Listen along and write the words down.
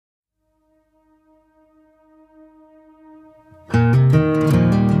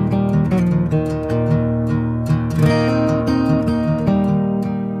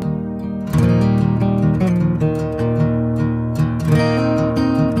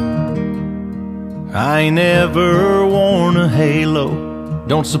I ain't ever worn a halo,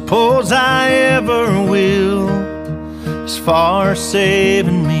 don't suppose I ever will. As far as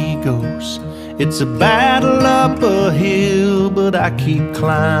saving me goes, it's a battle up a hill, but I keep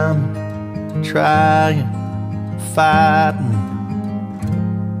climbing, trying, fighting.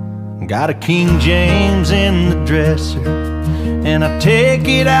 Got a King James in the dresser, and I take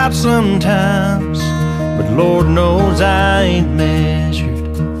it out sometimes, but Lord knows I ain't measured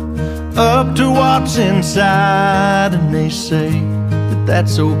up to what's inside. And they say that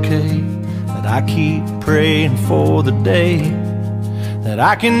that's okay, that I keep praying for the day that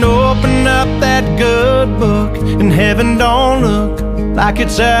I can open up that good book and heaven don't look like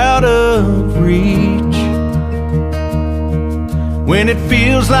it's out of reach. When it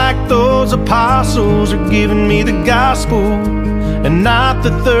feels like those apostles are giving me the gospel and not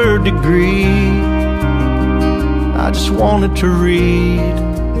the third degree, I just wanted to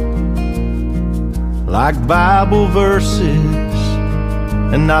read like Bible verses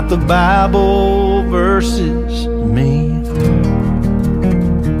and not the Bible versus me.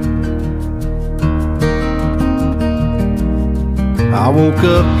 I woke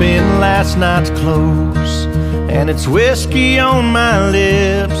up in last night's clothes, and it's whiskey on my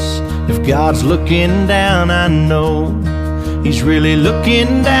lips. If God's looking down, I know He's really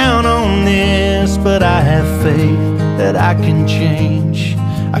looking down on this. But I have faith that I can change.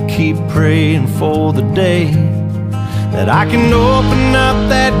 I keep praying for the day that I can open up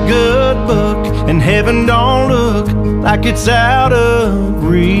that good book and heaven don't look like it's out of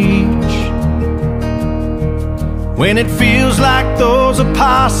reach. When it feels like those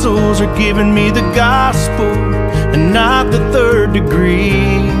apostles are giving me the gospel and not the third degree,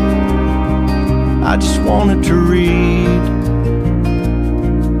 I just wanted to read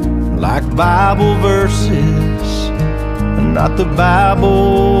like Bible verses and not the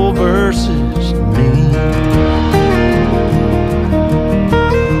Bible versus me.